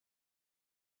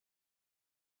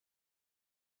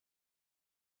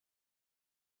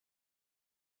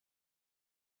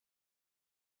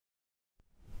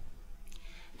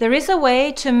There is a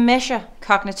way to measure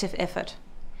cognitive effort.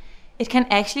 It can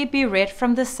actually be read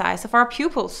from the size of our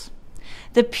pupils.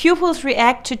 The pupils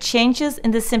react to changes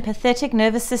in the sympathetic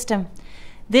nervous system.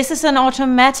 This is an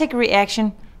automatic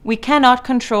reaction. We cannot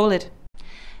control it.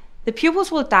 The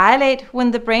pupils will dilate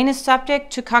when the brain is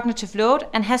subject to cognitive load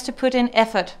and has to put in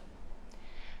effort.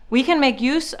 We can make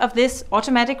use of this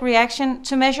automatic reaction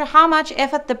to measure how much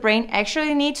effort the brain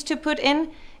actually needs to put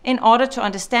in order to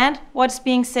understand what is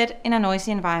being said in a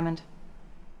noisy environment.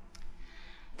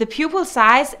 The pupil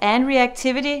size and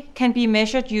reactivity can be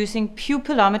measured using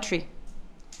pupillometry.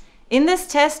 In this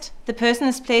test, the person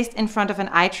is placed in front of an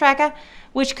eye tracker,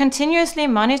 which continuously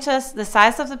monitors the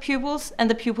size of the pupils and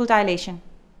the pupil dilation.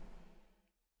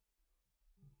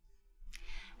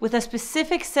 With a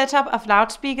specific setup of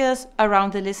loudspeakers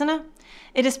around the listener,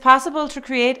 it is possible to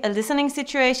create a listening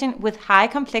situation with high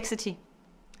complexity.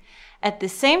 At the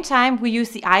same time, we use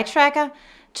the eye tracker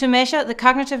to measure the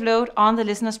cognitive load on the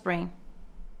listener's brain.